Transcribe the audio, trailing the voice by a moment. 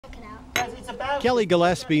Kelly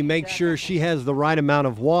Gillespie makes sure she has the right amount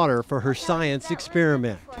of water for her science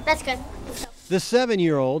experiment. That's good. The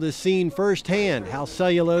 7-year-old has seen firsthand how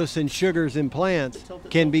cellulose and sugars in plants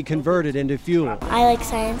can be converted into fuel. I like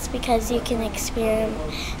science because you can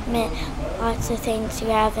experiment lots of things you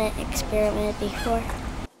haven't experimented before.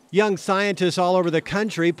 Young scientists all over the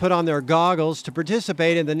country put on their goggles to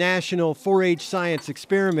participate in the National 4-H Science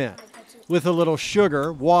Experiment. With a little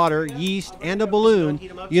sugar, water, yeast, and a balloon,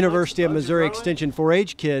 University of Missouri Extension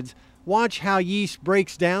 4-H kids watch how yeast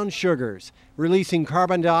breaks down sugars, releasing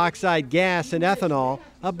carbon dioxide gas and ethanol,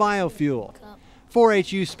 a biofuel.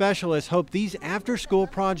 4-H specialists hope these after-school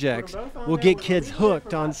projects will get kids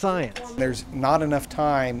hooked on science. There's not enough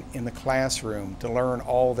time in the classroom to learn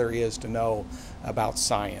all there is to know about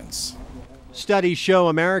science. Studies show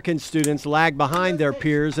American students lag behind their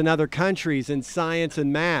peers in other countries in science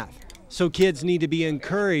and math, so kids need to be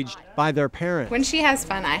encouraged by their parents. When she has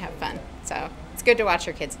fun, I have fun, so it's good to watch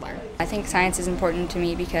her kids learn. I think science is important to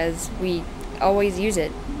me because we always use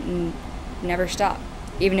it and never stop.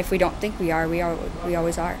 Even if we don't think we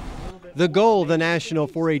always are. The goal of the National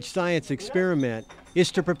 4-H Science Experiment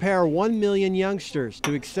is to prepare 1 million youngsters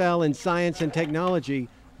to excel in science and technology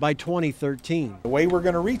by 2013. The way we're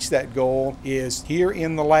going to reach that goal is here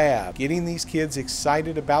in the lab, getting these kids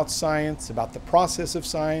excited about science, about the process of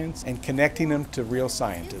science, and connecting them to real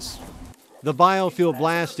scientists. The Biofuel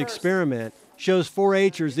Blast experiment shows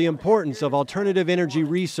 4-Hers the importance of alternative energy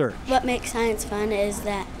research. What makes science fun is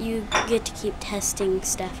that you get to keep testing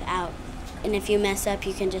stuff out. And if you mess up,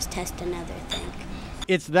 you can just test another thing.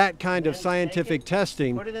 It's that kind of scientific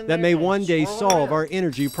testing that may one day solve our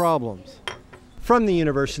energy problems. From the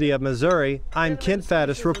University of Missouri, I'm Kent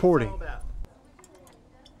Faddis reporting.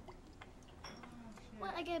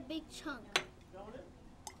 Well, I get a big chunk.